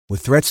With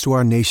threats to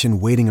our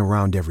nation waiting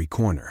around every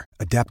corner,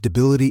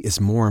 adaptability is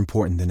more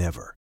important than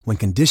ever. When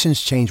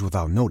conditions change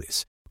without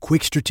notice,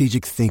 quick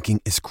strategic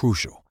thinking is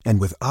crucial.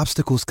 And with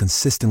obstacles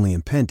consistently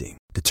impending,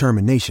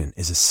 determination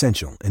is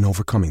essential in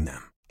overcoming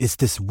them. It's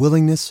this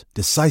willingness,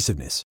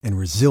 decisiveness, and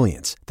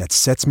resilience that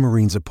sets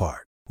Marines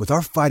apart. With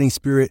our fighting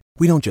spirit,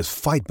 we don't just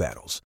fight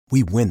battles,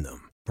 we win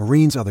them.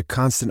 Marines are the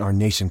constant our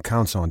nation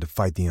counts on to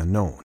fight the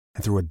unknown.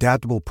 And through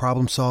adaptable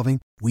problem solving,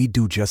 we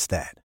do just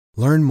that.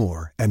 Learn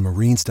more at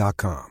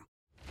marines.com.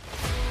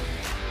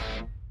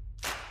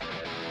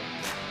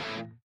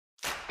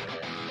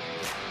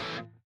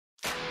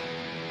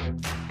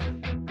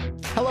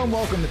 Hello and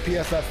welcome to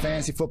PFF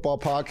Fantasy Football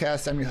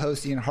Podcast. I'm your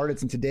host, Ian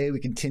Hartitz, and today we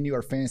continue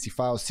our Fantasy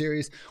Files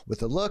series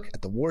with a look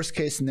at the worst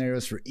case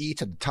scenarios for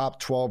each of the top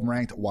 12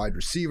 ranked wide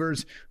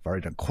receivers. We've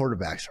already done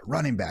quarterbacks,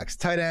 running backs,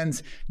 tight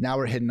ends. Now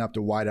we're hitting up to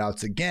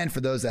wideouts again.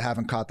 For those that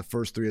haven't caught the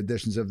first three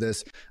editions of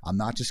this, I'm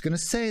not just going to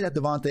say that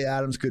Davante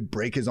Adams could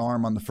break his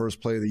arm on the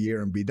first play of the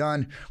year and be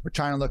done. We're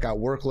trying to look at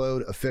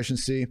workload,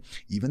 efficiency,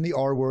 even the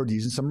R word,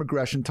 using some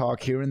regression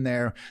talk here and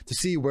there to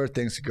see where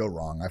things could go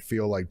wrong. I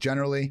feel like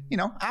generally,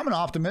 I'm an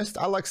optimist.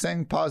 I like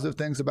saying positive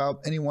things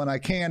about anyone I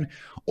can.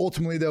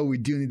 Ultimately, though, we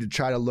do need to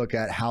try to look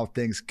at how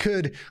things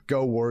could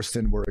go worse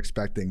than we're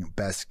expecting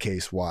best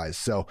case wise.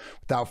 So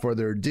without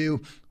further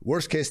ado,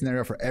 worst case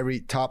scenario for every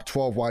top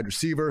 12 wide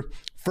receiver.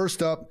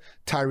 First up,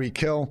 Tyreek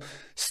Hill.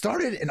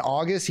 Started in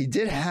August. He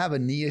did have a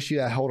knee issue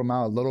that held him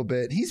out a little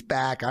bit. He's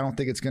back. I don't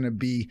think it's going to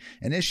be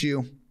an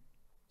issue.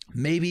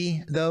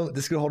 Maybe, though,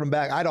 this could hold him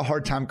back. I had a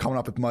hard time coming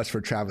up with much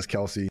for Travis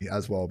Kelce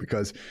as well,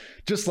 because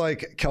just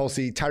like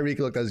Kelce, Tyreek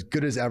looked as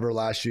good as ever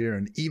last year.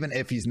 And even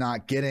if he's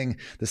not getting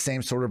the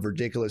same sort of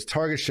ridiculous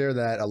target share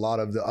that a lot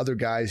of the other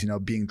guys,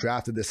 being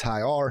drafted this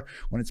high are,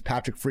 when it's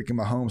Patrick freaking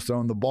Mahomes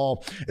throwing the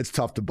ball, it's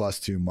tough to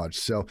bust too much.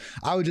 So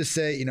I would just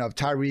say, if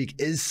Tyreek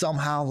is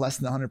somehow less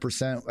than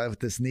 100% with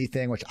this knee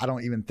thing, which I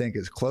don't even think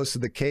is close to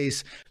the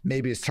case,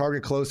 maybe his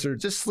target closer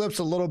just slips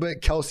a little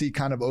bit. Kelce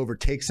kind of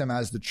overtakes him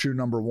as the true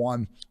number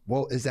one.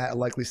 Well, is that a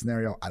likely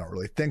scenario? I don't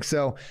really think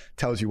so.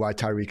 Tells you why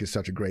Tyreek is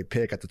such a great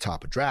pick at the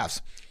top of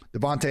drafts.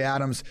 Davante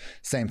Adams,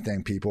 same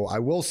thing, people. I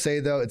will say,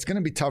 though, it's going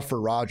to be tough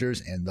for Rodgers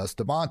and thus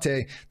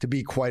Davante to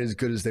be quite as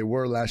good as they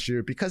were last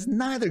year, because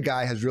neither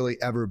guy has really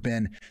ever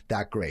been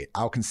that great.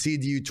 I'll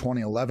concede to you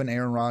 2011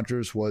 Aaron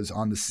Rodgers was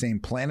on the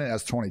same planet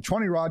as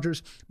 2020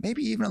 Rodgers,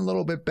 maybe even a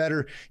little bit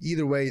better.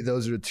 Either way,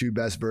 those are the two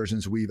best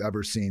versions we've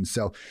ever seen.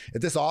 So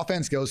if this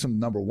offense goes from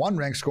number one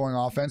ranked scoring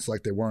offense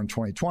like they were in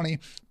 2020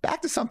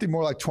 back to something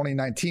more like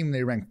 2019 when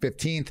they ranked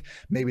 15th,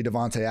 maybe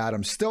Davante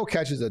Adams still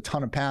catches a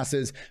ton of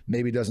passes,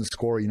 maybe doesn't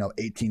score,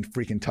 18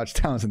 freaking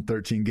touchdowns in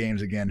 13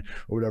 games again,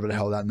 or whatever the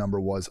hell that number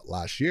was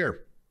last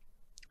year.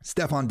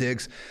 Stephon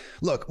Diggs.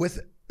 Look,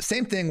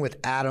 same thing with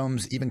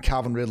Adams, even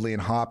Calvin Ridley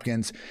and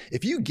Hopkins.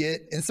 If you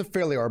get, it's a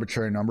fairly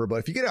arbitrary number, but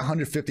if you get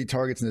 150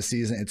 targets in the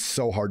season, it's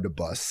so hard to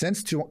bust.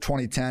 Since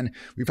 2010,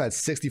 we've had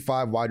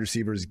 65 wide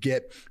receivers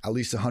get at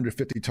least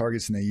 150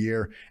 targets in a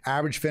year.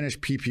 Average finish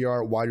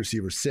PPR wide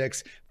receiver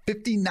 6.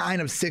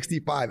 59 of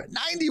 65,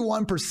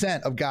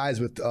 91% of guys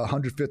with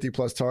 150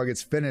 plus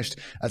targets finished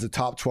as a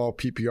top 12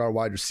 PPR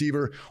wide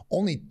receiver.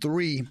 Only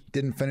 3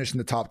 didn't finish in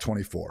the top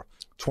 24.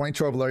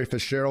 2012 Larry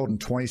Fitzgerald and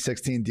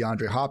 2016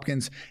 DeAndre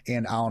Hopkins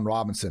and Allen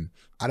Robinson.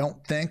 I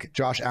don't think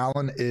Josh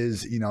Allen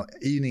is,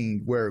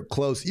 anywhere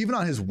close. Even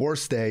on his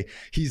worst day,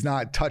 he's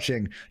not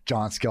touching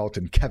John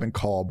Skelton, Kevin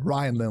Kolb,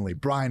 Ryan Lindley,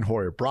 Brian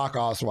Hoyer, Brock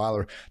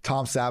Osweiler,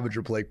 Tom Savage,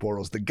 or Blake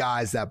Bortles, the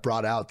guys that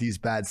brought out these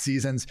bad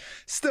seasons.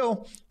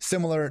 Still,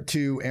 similar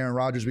to Aaron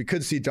Rodgers, we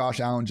could see Josh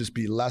Allen just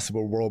be less of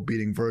a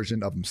world-beating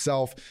version of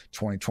himself.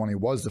 2020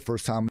 was the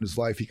first time in his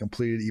life he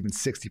completed even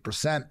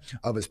 60%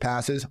 of his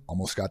passes,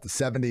 almost got to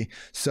 70.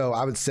 So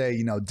I would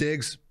say,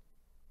 Diggs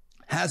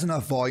has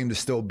enough volume to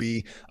still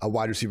be a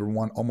wide receiver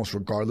one, almost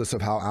regardless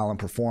of how Allen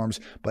performs.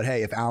 But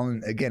hey, if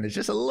Allen, again, is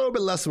just a little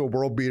bit less of a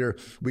world beater,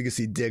 we can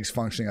see Diggs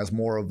functioning as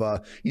more of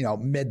a,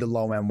 mid to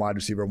low end wide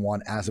receiver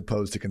one, as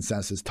opposed to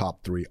consensus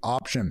top 3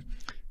 option.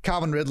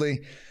 Calvin Ridley,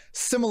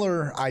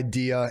 similar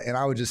idea. And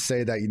I would just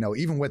say that,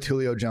 even with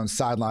Julio Jones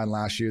sidelined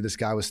last year, this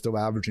guy was still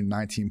averaging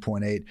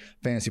 19.8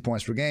 fantasy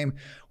points per game.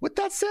 With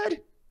that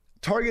said,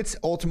 targets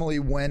ultimately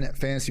win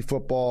fantasy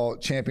football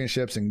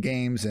championships and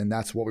games, and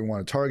that's what we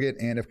want to target.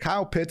 And if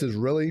Kyle Pitts is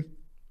really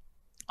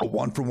a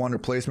one-for-one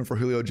replacement for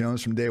Julio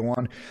Jones from day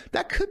one,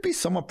 that could be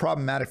somewhat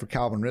problematic for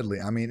Calvin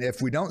Ridley. I mean,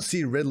 if we don't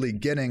see Ridley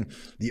getting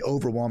the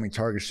overwhelming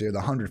target share, the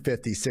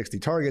 150, 60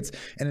 targets,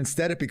 and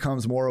instead it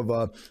becomes more of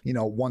a,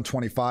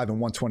 125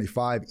 and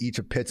 125, each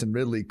of Pitts and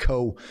Ridley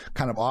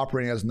kind of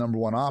operating as number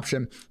one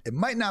option, it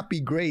might not be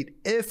great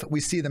if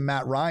we see the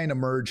Matt Ryan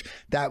emerge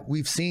that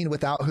we've seen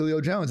without Julio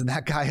Jones. And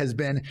that guy has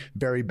been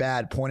very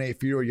bad. 0.8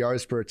 fewer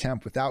yards per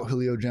attempt without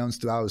Julio Jones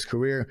throughout his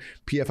career.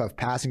 PFF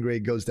passing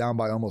grade goes down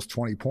by almost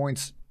 20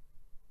 points.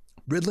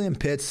 Ridley and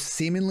Pitts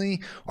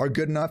seemingly are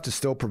good enough to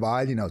still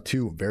provide,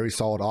 two very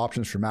solid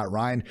options for Matt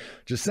Ryan.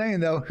 Just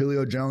saying, though,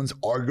 Julio Jones,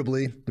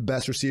 arguably the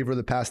best receiver of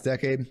the past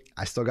decade.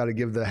 I still got to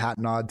give the hat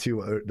nod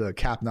to the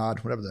cap nod,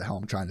 whatever the hell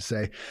I'm trying to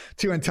say,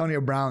 to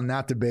Antonio Brown in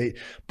that debate.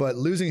 But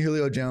losing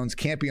Julio Jones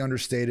can't be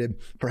understated.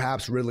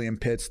 Perhaps Ridley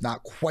and Pitts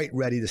not quite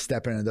ready to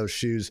step into those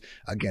shoes.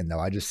 Again, though,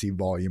 I just see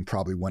volume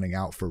probably winning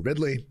out for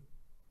Ridley.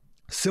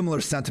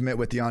 Similar sentiment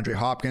with DeAndre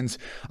Hopkins.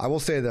 I will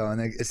say, though, and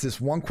it's this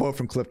one quote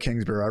from Cliff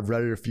Kingsbury. I've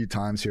read it a few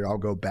times here. I'll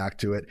go back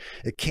to it.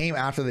 It came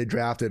after they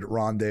drafted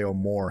Rondale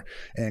Moore.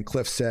 And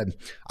Cliff said,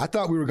 I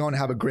thought we were going to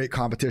have a great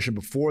competition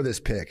before this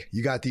pick.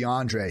 You got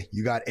DeAndre,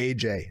 you got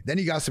AJ. Then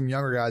you got some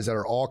younger guys that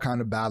are all kind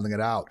of battling it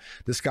out.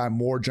 This guy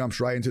Moore jumps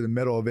right into the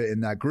middle of it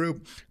in that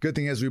group. Good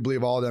thing is we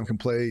believe all of them can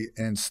play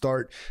and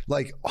start.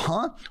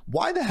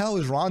 Why the hell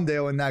is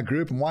Rondale in that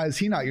group? And why is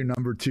he not your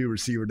number 2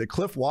 receiver? Did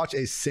Cliff watch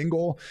a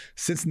single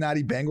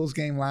Cincinnati Bengals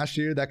game last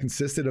year that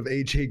consisted of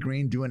AJ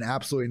Green doing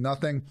absolutely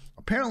nothing?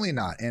 Apparently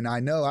not. And I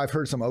know I've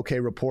heard some okay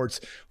reports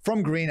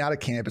from Green out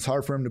of camp. It's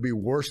hard for him to be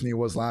worse than he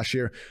was last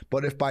year.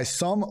 But if by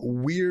some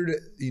weird,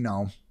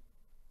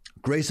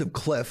 grace of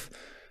Cliff,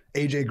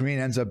 AJ Green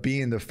ends up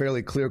being the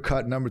fairly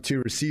clear-cut number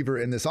 2 receiver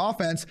in this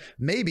offense,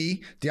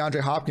 maybe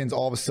DeAndre Hopkins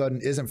all of a sudden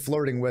isn't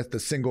flirting with the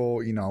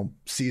single,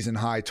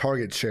 season-high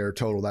target share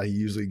total that he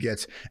usually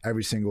gets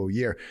every single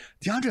year.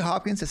 DeAndre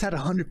Hopkins has had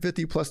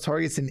 150-plus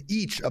targets in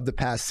each of the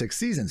past 6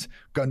 seasons.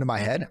 Gun to my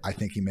head, I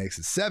think he makes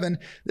it 7.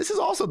 This is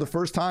also the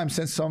first time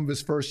since some of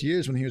his first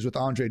years when he was with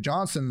Andre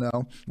Johnson,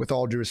 though, with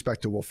all due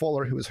respect to Will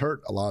Fuller, who was hurt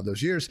a lot of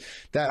those years,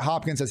 that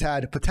Hopkins has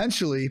had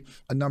potentially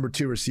a number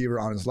 2 receiver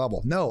on his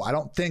level. No, I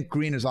don't think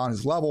Green is on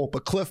his level,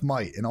 but Cliff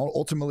might, and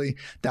ultimately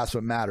that's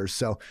what matters.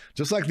 So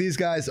just like these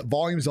guys,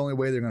 volume's the only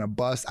way they're going to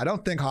bust. I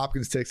don't think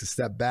Hopkins takes a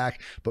step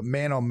back, but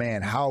man, oh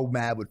man, how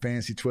mad would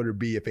fantasy Twitter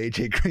be if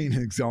AJ Green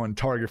is going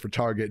target for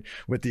target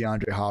with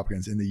DeAndre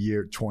Hopkins in the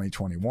year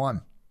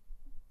 2021.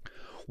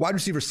 Wide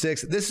receiver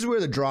 6, this is where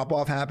the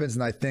drop-off happens,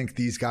 and I think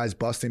these guys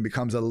busting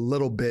becomes a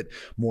little bit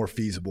more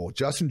feasible.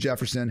 Justin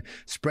Jefferson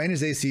sprained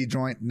his AC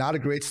joint, not a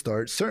great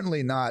start.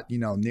 Certainly not,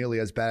 nearly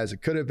as bad as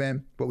it could have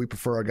been, but we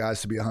prefer our guys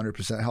to be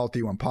 100%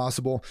 healthy when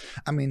possible.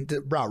 I mean,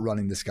 the route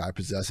running this guy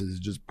possesses is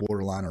just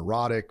borderline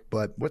erotic.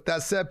 But with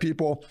that said,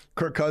 people,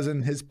 Kirk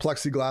Cousins, his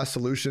plexiglass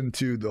solution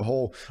to the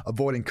whole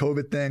avoiding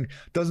COVID thing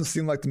doesn't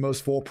seem like the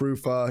most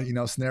foolproof,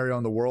 scenario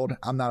in the world.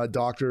 I'm not a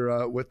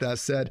doctor. With that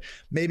said,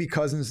 maybe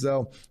Cousins,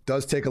 though,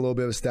 does take a little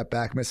bit of a step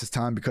back, misses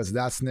time because of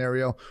that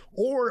scenario.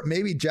 Or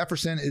maybe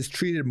Jefferson is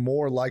treated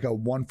more like a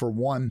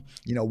 1-for-1,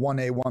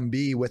 1A,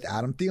 1B with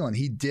Adam Thielen.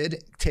 He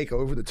did take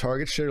over the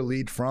target share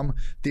lead from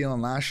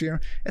Thielen last year.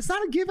 It's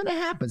not a given it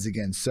happens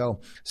again. So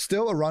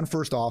still a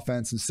run-first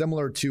offense, and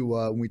similar to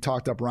when we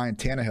talked up Ryan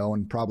Tannehill,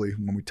 and probably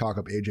when we talk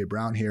up A.J.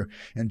 Brown here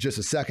in just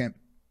a second,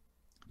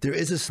 there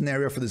is a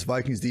scenario for this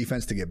Vikings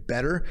defense to get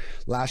better.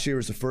 Last year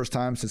was the first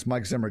time since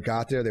Mike Zimmer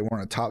got there. They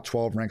weren't a top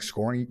 12 ranked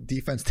scoring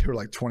defense. They were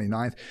like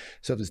 29th.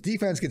 So if this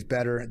defense gets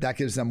better, that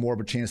gives them more of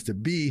a chance to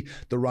be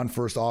the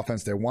run-first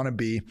offense they want to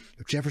be.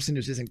 If Jefferson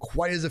just isn't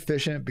quite as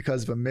efficient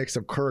because of a mix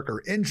of Kirk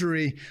or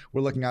injury,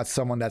 we're looking at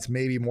someone that's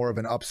maybe more of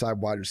an upside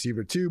wide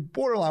receiver 2,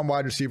 borderline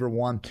wide receiver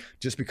 1,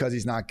 just because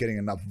he's not getting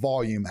enough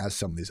volume as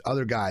some of these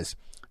other guys.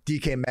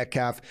 DK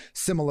Metcalf,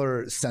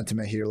 similar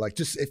sentiment here. Like,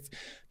 just if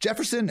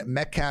Jefferson,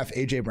 Metcalf,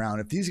 AJ Brown,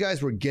 if these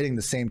guys were getting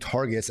the same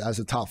targets as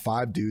the top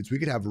 5 dudes, we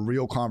could have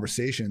real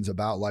conversations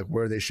about like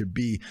where they should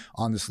be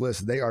on this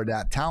list. They are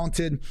that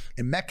talented.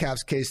 In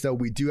Metcalf's case, though,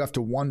 we do have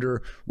to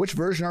wonder which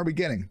version are we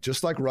getting?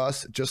 Just like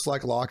Russ, just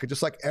like Lockett,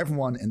 just like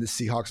everyone in the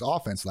Seahawks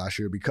offense last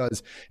year,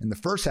 because in the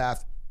first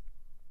half,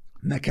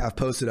 Metcalf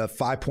posted up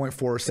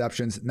 5.4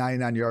 receptions,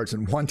 99 yards,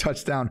 and 1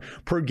 touchdown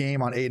per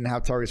game on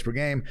 8.5 targets per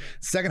game.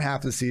 Second half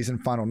of the season,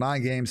 final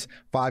 9 games,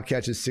 5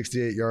 catches,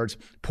 68 yards,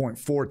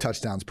 0.4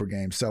 touchdowns per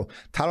game. So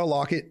Tyler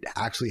Lockett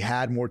actually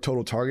had more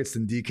total targets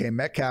than DK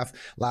Metcalf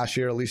last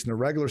year, at least in the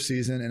regular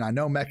season. And I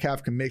know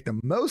Metcalf can make the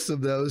most of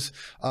those,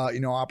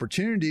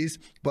 opportunities,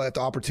 but if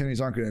the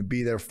opportunities aren't going to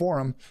be there for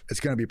him, it's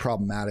going to be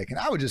problematic. And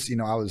I would just,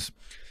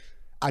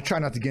 I try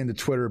not to get into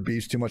Twitter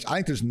beefs too much. I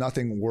think there's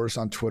nothing worse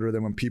on Twitter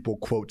than when people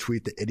quote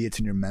tweet the idiots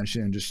in your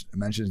mention and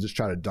just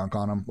try to dunk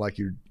on them like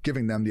you're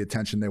giving them the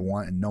attention they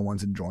want, and no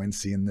one's enjoying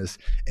seeing this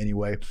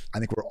anyway. I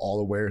think we're all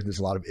aware there's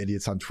a lot of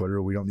idiots on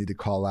Twitter. We don't need to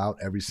call out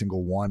every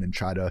single one and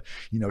try to,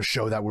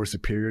 show that we're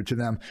superior to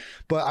them.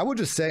 But I would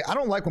just say, I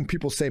don't like when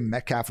people say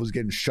Metcalf was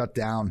getting shut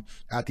down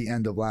at the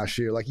end of last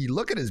year. Like, you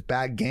look at his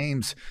bad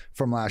games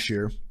from last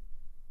year.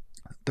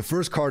 The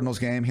first Cardinals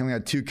game, he only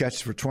had 2 catches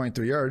for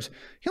 23 yards.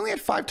 He only had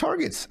 5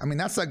 targets. I mean,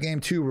 that's that game,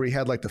 too, where he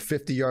had like the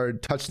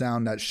 50-yard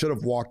touchdown that should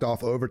have walked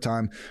off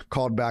overtime,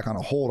 called back on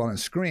a hold on a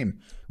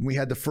screen. We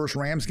had the first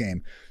Rams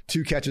game,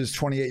 2 catches,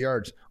 28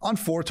 yards on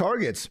 4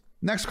 targets.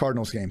 Next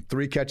Cardinals game,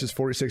 3 catches,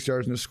 46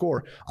 yards, and a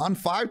score on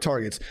 5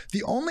 targets.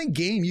 The only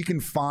game you can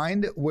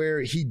find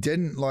where he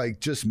didn't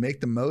just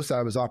make the most out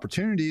of his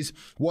opportunities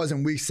was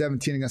in week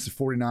 17 against the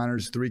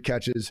 49ers, 3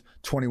 catches,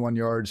 21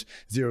 yards,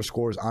 0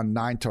 scores on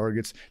 9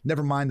 targets.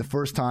 Never mind the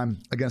first time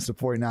against the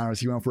 49ers,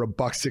 he went for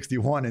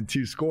 $161 and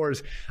 2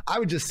 scores. I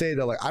would just say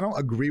that I don't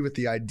agree with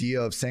the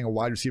idea of saying a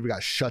wide receiver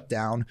got shut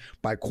down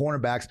by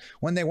cornerbacks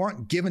when they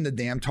weren't given the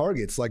damn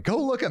targets. Go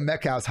look at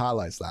Metcalf's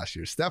highlights last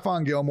year.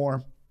 Stephon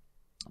Gilmore,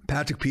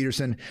 Patrick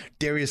Peterson,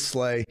 Darius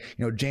Slay,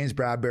 James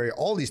Bradbury,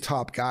 all these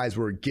top guys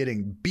were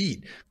getting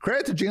beat.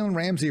 Credit to Jalen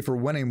Ramsey for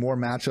winning more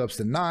matchups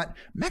than not.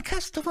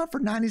 Metcalf still went for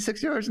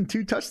 96 yards and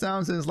 2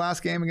 touchdowns in his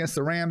last game against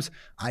the Rams.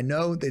 I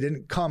know they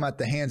didn't come at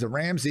the hands of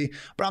Ramsey,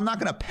 but I'm not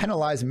going to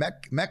penalize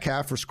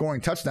Metcalf for scoring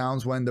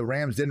touchdowns when the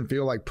Rams didn't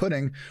feel like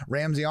putting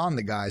Ramsey on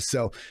the guys.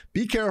 So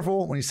be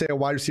careful when you say a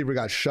wide receiver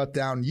got shut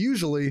down.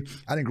 Usually,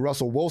 I think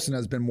Russell Wilson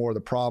has been more of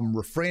the problem,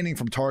 refraining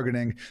from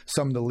targeting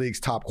some of the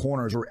league's top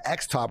corners or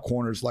ex-top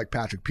corners like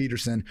Patrick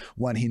Peterson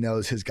when he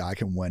knows his guy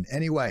can win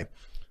anyway.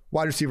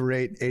 Wide receiver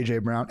 8, A.J.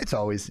 Brown. It's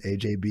always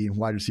AJB in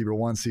wide receiver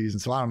 1 season,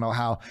 so I don't know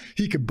how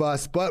he could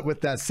bust. But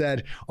with that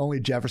said, only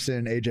Jefferson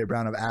and A.J.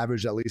 Brown have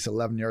averaged at least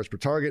 11 yards per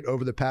target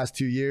over the past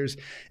 2 years.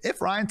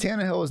 If Ryan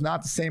Tannehill is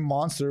not the same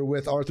monster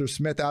with Arthur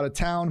Smith out of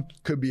town,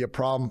 could be a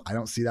problem. I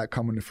don't see that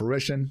coming to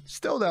fruition.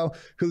 Still, though,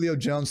 Julio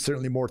Jones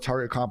certainly more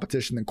target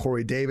competition than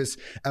Corey Davis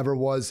ever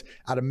was.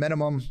 At a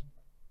minimum,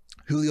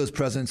 Julio's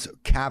presence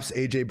caps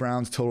A.J.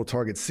 Brown's total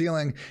target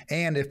ceiling,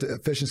 and if the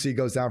efficiency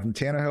goes down from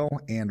Tannehill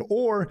and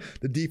or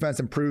the defense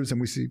improves and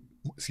we see,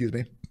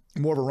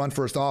 more of a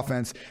run-first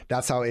offense,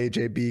 that's how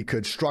AJB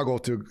could struggle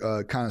to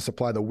kind of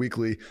supply the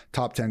weekly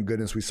top 10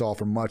 goodness we saw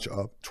for much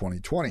of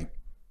 2020.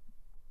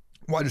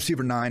 Wide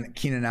receiver 9,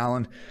 Keenan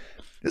Allen.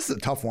 This is a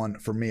tough one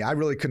for me. I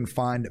really couldn't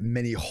find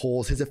many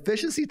holes. His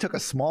efficiency took a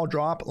small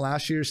drop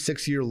last year's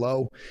 6-year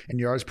low in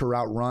yards per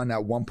route run at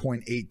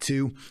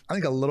 1.82. I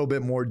think a little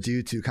bit more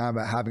due to kind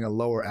of having a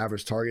lower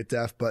average target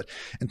depth. But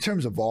in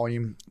terms of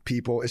volume,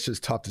 people, it's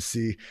just tough to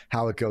see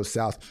how it goes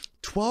south.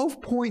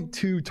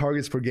 12.2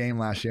 targets per game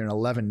last year in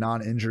 11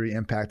 non-injury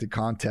impacted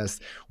contests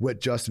with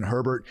Justin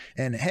Herbert.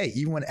 And hey,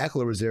 even when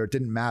Eckler was there, it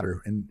didn't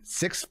matter. In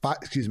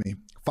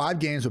 5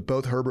 games with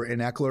both Herbert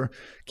and Eckler,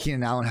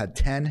 Keenan Allen had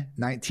 10,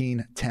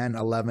 19, 10,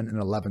 11, and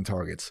 11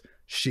 targets.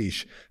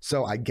 Sheesh.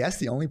 So I guess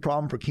the only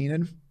problem for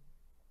Keenan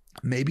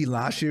maybe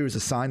last year is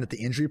a sign that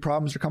the injury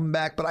problems are coming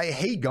back, but I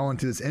hate going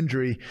to this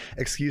injury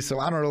excuse, so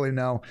I don't really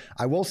know.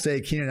 I will say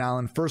Keenan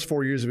Allen, first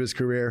 4 years of his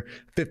career,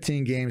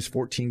 15 games,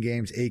 14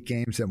 games, 8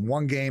 games, and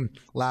 1 game.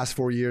 Last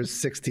 4 years,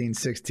 16,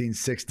 16,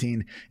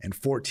 16, and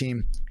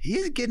 14. He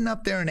is getting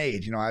up there in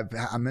age.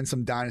 I'm in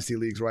some dynasty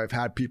leagues where I've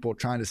had people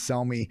trying to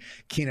sell me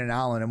Keenan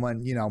Allen, and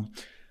when,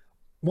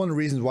 one of the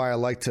reasons why I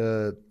like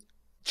to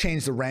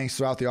change the ranks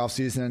throughout the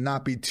offseason and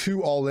not be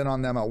too all in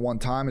on them at one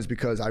time is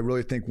because I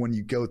really think when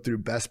you go through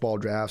best ball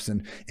drafts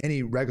and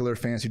any regular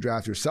fantasy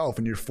draft yourself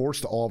and you're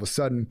forced to all of a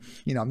sudden,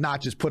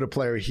 not just put a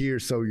player here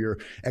so your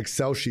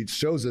Excel sheet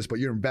shows this, but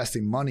you're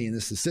investing money in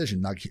this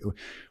decision. Like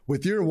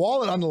with your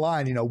wallet on the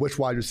line, which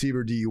wide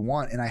receiver do you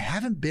want? And I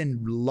haven't been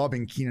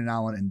loving Keenan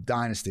Allen in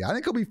Dynasty. I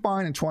think he'll be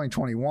fine in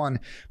 2021,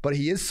 but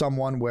he is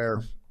someone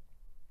where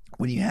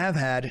when you have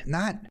had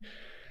not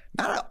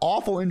an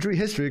awful injury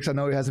history, because I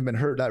know he hasn't been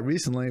hurt that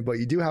recently, but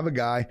you do have a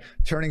guy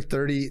turning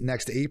 30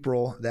 next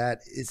April that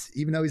is,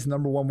 even though he's the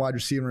number 1 wide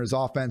receiver in his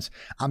offense,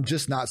 I'm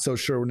just not so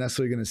sure we're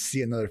necessarily going to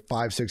see another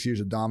 5-6 years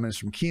of dominance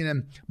from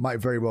Keenan.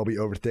 Might very well be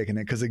overthinking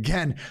it, because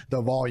again,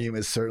 the volume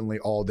is certainly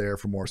all there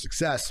for more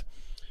success.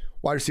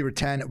 Wide receiver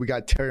 10, we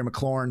got Terry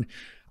McLaurin.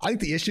 I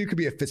think the issue could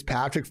be if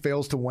Fitzpatrick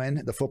fails to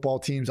win the football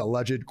team's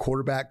alleged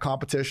quarterback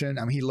competition.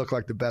 I mean, he looked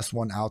like the best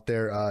one out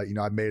there. I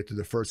made it through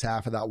the first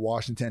half of that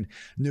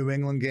Washington-New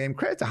England game.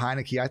 Credit to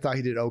Heineke. I thought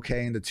he did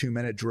okay in the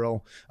 2-minute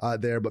drill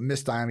there, but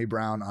missed Diami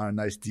Brown on a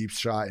nice deep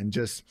shot and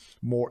just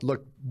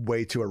looked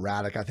way too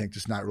erratic. I think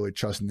just not really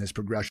trusting his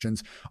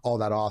progressions all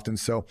that often.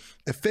 So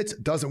if Fitz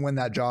doesn't win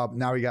that job,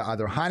 now we got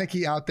either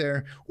Heineke out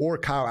there or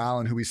Kyle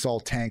Allen, who we saw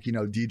tank,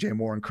 DJ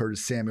Moore and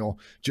Curtis Samuel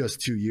just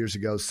 2 years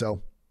ago.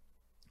 So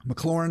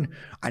McLaurin,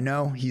 I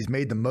know he's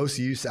made the most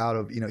use out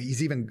of,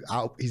 he's even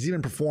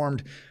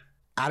performed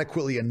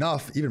adequately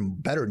enough, even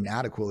better than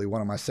adequately, what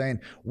am I saying,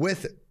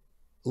 with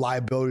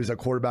liabilities at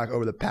quarterback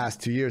over the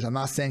past 2 years. I'm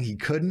not saying he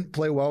couldn't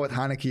play well with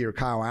Heineke or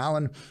Kyle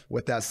Allen.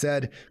 With that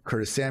said,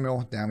 Curtis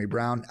Samuel, Diami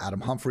Brown,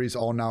 Adam Humphries,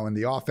 all now in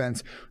the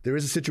offense. There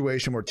is a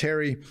situation where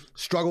Terry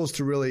struggles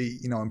to really,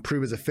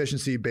 improve his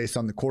efficiency based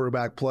on the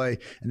quarterback play.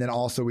 And then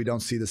also we don't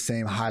see the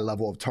same high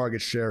level of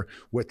target share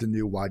with the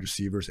new wide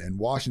receivers in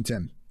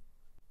Washington.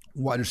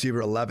 Wide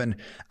receiver 11,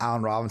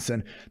 Allen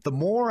Robinson. The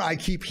more I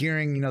keep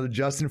hearing, the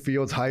Justin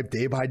Fields hype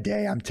day by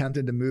day, I'm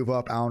tempted to move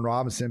up Allen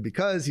Robinson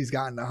because he's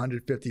gotten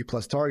 150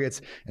 plus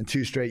targets in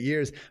 2 straight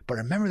years. But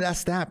remember that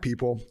stat,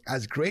 people.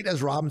 As great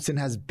as Robinson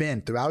has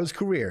been throughout his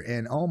career,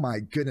 and oh my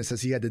goodness,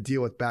 as he had to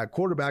deal with bad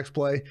quarterbacks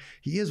play,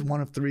 he is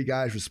one of 3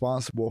 guys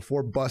responsible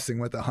for busting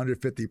with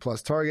 150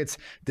 plus targets.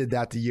 Did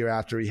that the year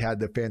after he had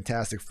the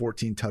fantastic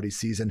 14-tutty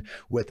season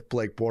with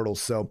Blake Bortles.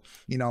 So,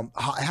 it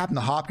happened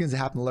to Hopkins, it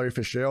happened to Larry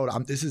Fitzgerald.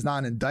 This is not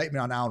an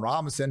indictment on Allen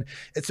Robinson.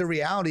 It's a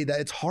reality that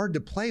it's hard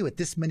to play with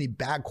this many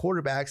bad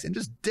quarterbacks and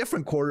just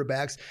different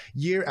quarterbacks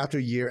year after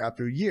year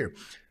after year.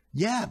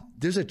 Yeah,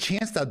 there's a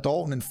chance that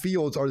Dalton and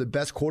Fields are the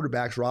best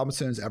quarterbacks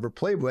Robinson has ever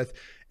played with.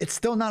 It's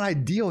still not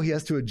ideal. He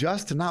has to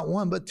adjust to not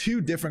 1, but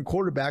 2 different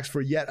quarterbacks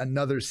for yet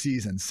another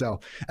season. So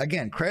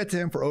again, credit to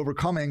him for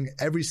overcoming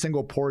every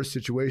single poor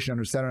situation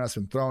under center that's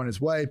been thrown his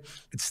way.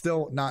 It's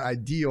still not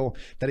ideal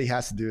that he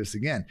has to do this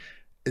again.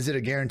 Is it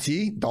a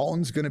guarantee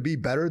Dalton's going to be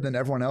better than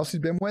everyone else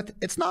he's been with?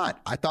 It's not.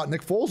 I thought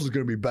Nick Foles was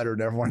going to be better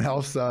than everyone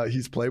else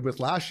he's played with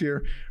last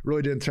year.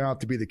 Really didn't turn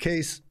out to be the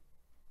case.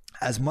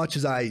 As much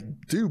as I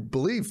do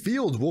believe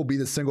Fields will be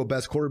the single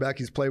best quarterback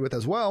he's played with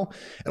as well,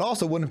 it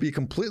also wouldn't be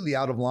completely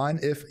out of line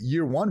if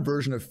year 1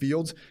 version of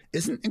Fields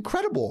isn't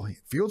incredible.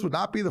 Fields would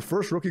not be the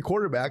first rookie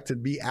quarterback to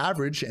be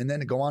average and then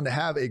go on to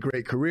have a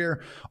great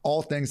career.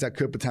 All things that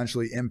could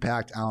potentially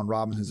impact Allen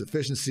Robinson's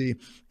efficiency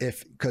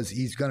because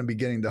he's going to be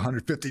getting the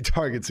 150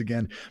 targets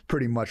again,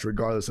 pretty much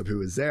regardless of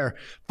who is there.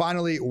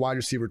 Finally, wide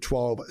receiver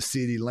 12,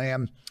 CeeDee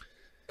Lamb.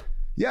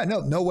 Yeah,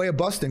 no way of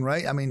busting,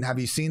 right? I mean, have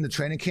you seen the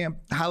training camp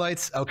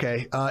highlights?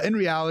 Okay. In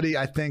reality,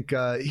 I think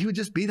he would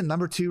just be the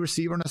number 2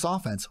 receiver in this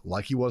offense,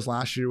 like he was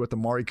last year with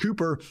Amari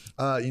Cooper,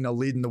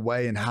 leading the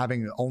way and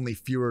having only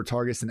fewer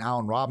targets than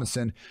Allen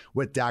Robinson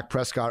with Dak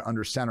Prescott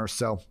under center.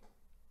 So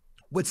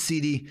with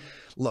CeeDee,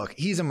 look,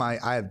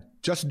 I have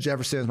Justin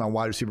Jefferson is my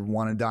wide receiver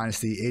 1 in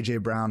Dynasty, A.J.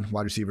 Brown,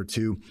 wide receiver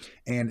 2,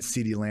 and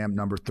CeeDee Lamb,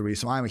 number 3.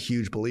 So I'm a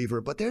huge believer,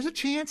 but there's a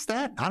chance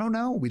that, I don't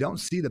know, we don't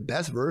see the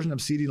best version of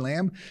CeeDee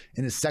Lamb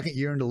in his second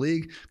year in the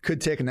league.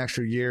 Could take an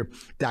extra year.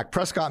 Dak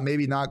Prescott,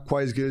 maybe not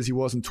quite as good as he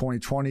was in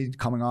 2020,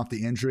 coming off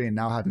the injury and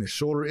now having a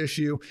shoulder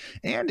issue.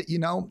 And,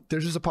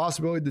 there's just a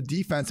possibility the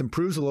defense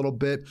improves a little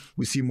bit.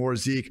 We see more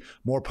Zeke,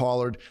 more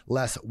Pollard,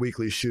 less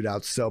weekly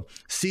shootouts. So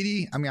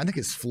CeeDee, I think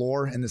his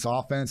floor in this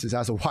offense is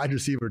as a wide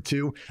receiver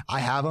 2.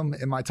 I have him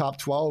in my top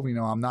 12.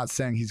 I'm not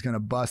saying he's going to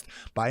bust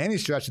by any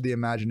stretch of the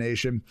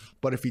imagination,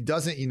 but if he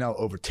doesn't,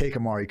 overtake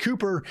Amari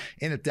Cooper,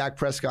 and if Dak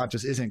Prescott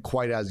just isn't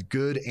quite as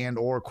good and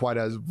or quite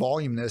as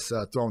voluminous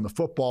throwing the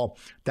football,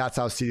 that's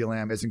how CeeDee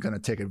Lamb isn't going to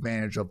take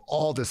advantage of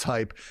all this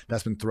hype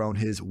that's been thrown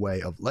his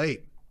way of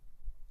late.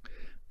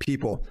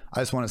 People,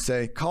 I just want to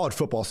say college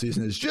football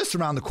season is just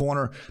around the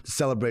corner. To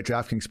celebrate,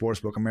 DraftKings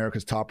Sportsbook,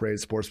 America's top-rated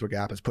sportsbook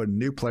app, is putting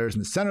new players in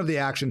the center of the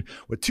action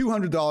with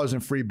 $200 in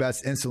free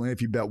bets instantly if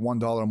you bet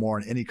 $1 or more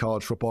in any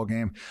college football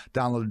game.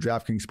 Download the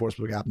DraftKings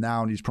Sportsbook app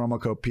now and use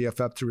promo code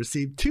PFF to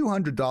receive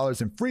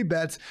 $200 in free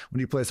bets when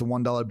you place a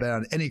 $1 bet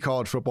on any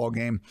college football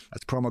game.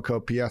 That's promo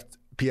code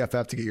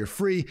PFF to get your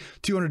free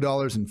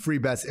 $200 in free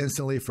bets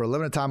instantly for a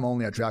limited time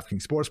only at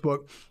DraftKings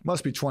Sportsbook.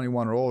 Must be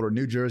 21 or older.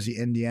 New Jersey,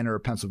 Indiana, or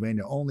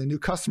Pennsylvania only. New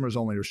customers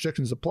only.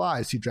 Restrictions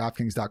apply. See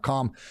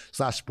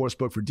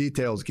DraftKings.com/sportsbook for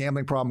details.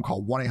 Gambling problem?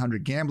 Call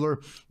 1-800-GAMBLER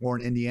or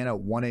in Indiana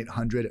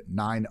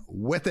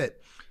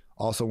 1-800-9-WITH-IT.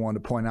 Also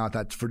wanted to point out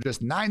that for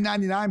just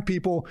 $9.99,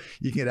 people,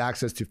 you can get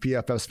access to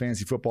PFF's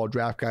Fantasy Football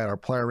Draft Guide, our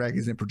player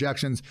rankings and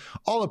projections,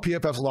 all of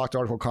PFF's locked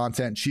article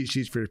content, cheat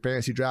sheets for your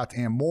fantasy draft,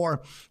 and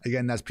more.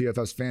 Again, that's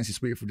PFF's Fantasy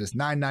Suite for just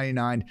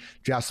 $9.99.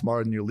 Draft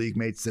smarter than your league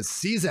mates this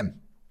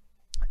season.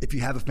 If you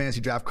have a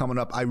fantasy draft coming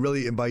up, I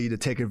really invite you to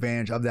take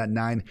advantage of that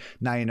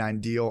 $9.99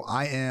 deal.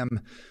 I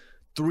am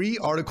 3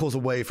 articles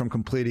away from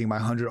completing my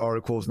 100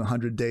 articles in the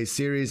 100-day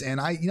series.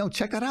 And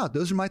check that out.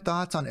 Those are my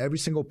thoughts on every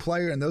single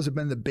player. And those have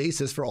been the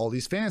basis for all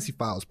these Fantasy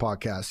Files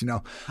podcasts.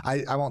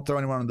 I won't throw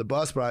anyone on the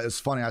bus, but it's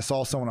funny. I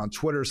saw someone on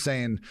Twitter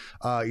saying,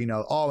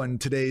 in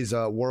today's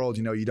world,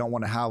 you don't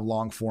want to have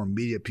long form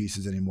media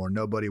pieces anymore.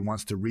 Nobody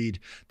wants to read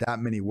that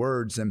many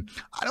words. And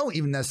I don't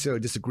even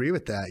necessarily disagree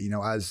with that.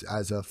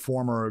 As a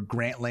former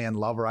Grantland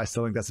lover, I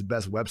still think that's the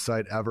best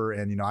website ever.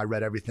 And, I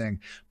read everything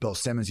Bill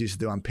Simmons used to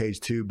do on Page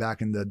 2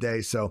 back in the day.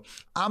 So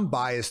I'm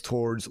biased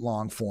towards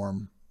long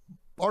form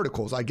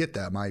articles. I get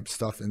that. My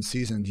stuff in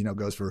season,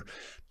 goes for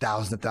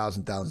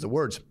thousands of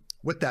words.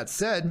 With that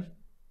said,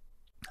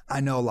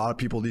 I know a lot of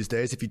people these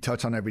days, if you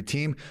touch on every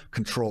team,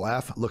 Control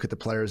F, look at the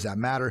players that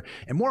matter.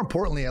 And more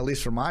importantly, at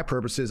least for my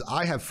purposes,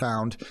 I have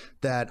found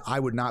that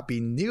I would not be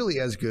nearly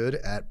as good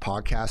at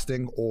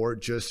podcasting or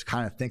just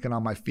kind of thinking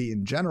on my feet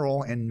in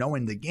general and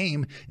knowing the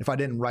game if I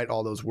didn't write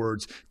all those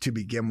words to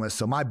begin with.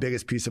 So my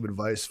biggest piece of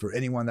advice for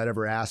anyone that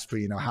ever asked for,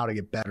 how to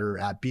get better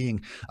at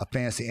being a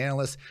fantasy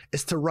analyst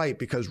is to write,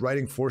 because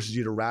writing forces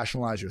you to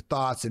rationalize your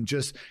thoughts and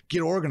just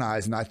get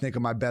organized. And I think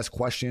of my best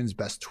questions,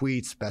 best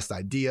tweets, best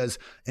ideas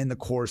in the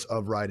course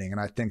of writing. And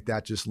I think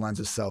that just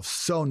lends itself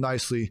so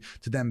nicely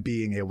to them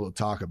being able to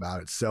talk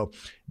about it. So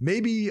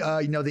maybe,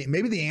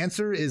 maybe the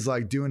answer is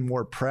like doing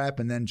more prep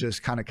and then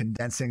just kind of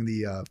condensing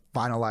the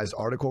finalized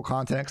article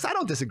content. Because I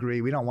don't disagree.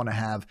 We don't want to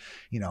have,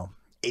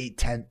 8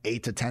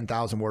 to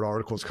 10,000 word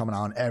articles coming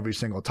out on every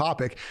single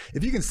topic.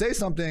 If you can say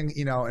something,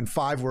 in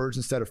 5 words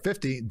instead of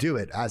 50, do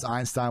it. As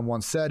Einstein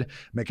once said,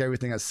 make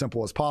everything as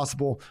simple as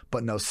possible,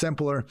 but no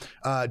simpler.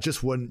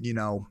 Just wouldn't,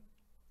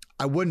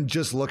 I wouldn't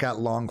just look at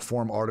long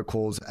form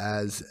articles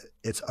as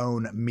its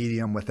own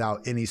medium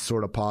without any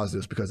sort of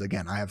positives, because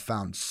again, I have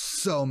found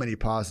so many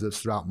positives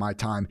throughout my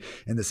time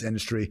in this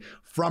industry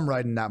from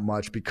writing that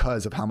much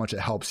because of how much it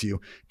helps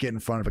you get in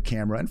front of a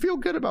camera and feel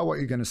good about what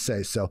you're going to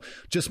say. So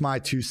just my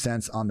 2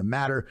 cents on the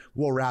matter.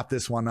 We'll wrap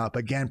this one up.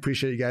 Again,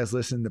 appreciate you guys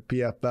listening to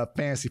PFF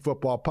Fantasy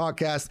Football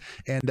Podcast.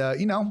 And,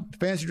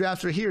 fantasy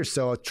drafts are here.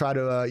 So I'll try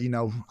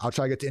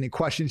to get to any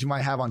questions you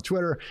might have on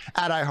Twitter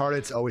at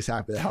iHeartIt's. Always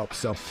happy to help.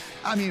 So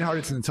I'm Ian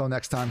Hartitz, and until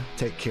next time,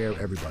 take care,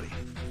 everybody.